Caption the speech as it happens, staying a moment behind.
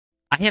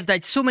I have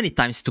died so many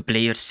times to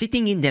players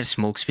sitting in their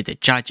smokes with a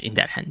judge in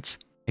their hands.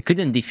 I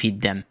couldn't defeat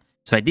them,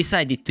 so I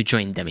decided to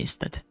join them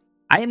instead.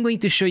 I am going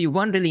to show you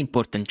one really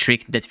important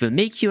trick that will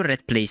make your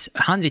red plays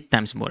 100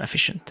 times more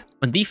efficient.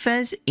 On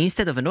defense,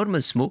 instead of a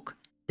normal smoke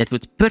that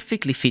would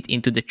perfectly fit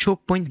into the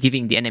choke point,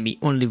 giving the enemy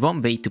only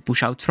one way to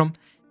push out from,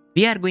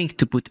 we are going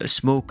to put a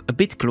smoke a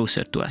bit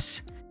closer to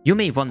us. You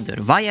may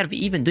wonder, why are we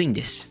even doing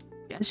this?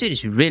 The answer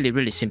is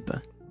really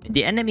simple. When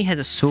the enemy has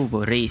a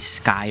Sobo, Raze,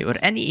 Sky or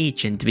any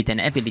agent with an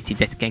ability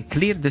that can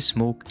clear the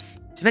smoke,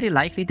 it's very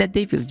likely that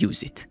they will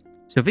use it.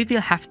 So we will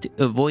have to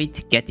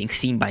avoid getting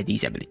seen by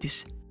these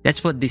abilities.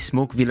 That's what this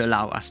smoke will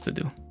allow us to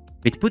do.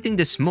 With putting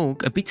the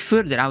smoke a bit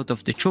further out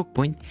of the choke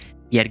point,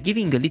 we are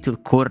giving a little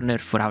corner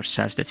for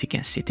ourselves that we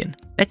can sit in.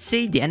 Let's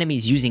say the enemy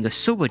is using a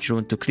Sobo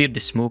drone to clear the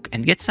smoke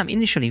and get some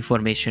initial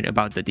information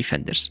about the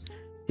defenders.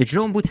 The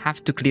drone would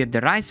have to clear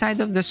the right side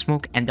of the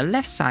smoke and the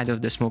left side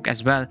of the smoke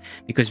as well,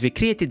 because we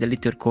created a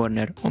little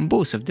corner on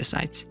both of the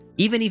sides.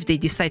 Even if they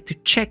decide to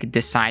check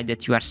the side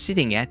that you are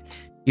sitting at,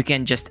 you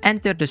can just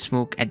enter the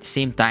smoke at the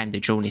same time the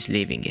drone is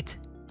leaving it.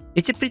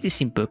 It's a pretty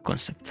simple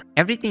concept.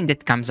 Everything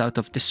that comes out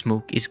of the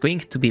smoke is going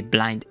to be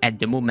blind at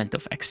the moment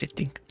of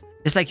exiting.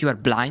 Just like you are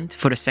blind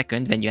for a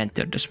second when you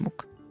enter the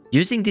smoke.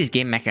 Using this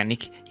game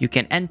mechanic, you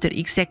can enter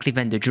exactly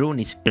when the drone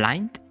is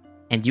blind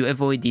and you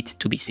avoid it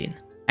to be seen.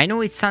 I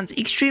know it sounds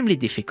extremely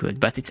difficult,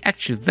 but it's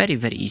actually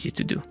very easy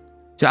to do.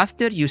 So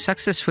after you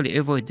successfully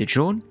avoid the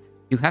drone,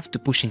 you have to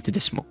push into the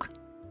smoke.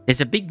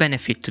 There's a big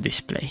benefit to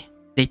this play.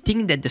 They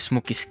think that the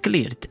smoke is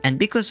cleared, and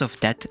because of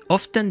that,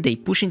 often they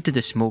push into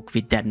the smoke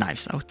with their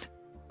knives out.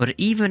 Or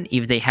even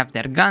if they have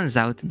their guns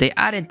out, they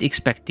aren't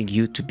expecting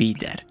you to be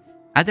there.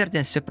 Other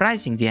than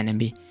surprising the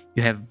enemy,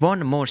 you have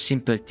one more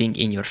simple thing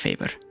in your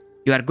favor.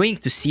 You are going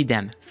to see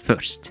them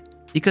first,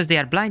 because they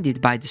are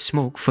blinded by the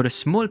smoke for a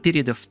small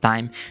period of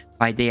time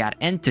while they are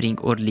entering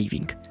or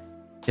leaving.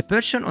 The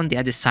person on the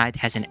other side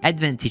has an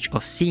advantage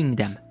of seeing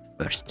them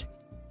first.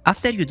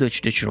 After you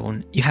dodge the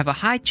drone, you have a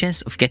high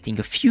chance of getting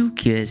a few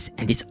kills,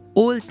 and it's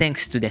all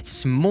thanks to that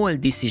small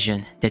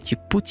decision that you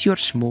put your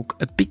smoke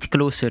a bit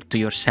closer to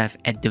yourself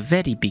at the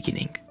very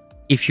beginning.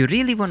 If you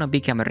really want to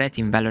become a red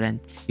in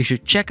Valorant, you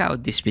should check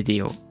out this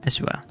video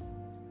as well.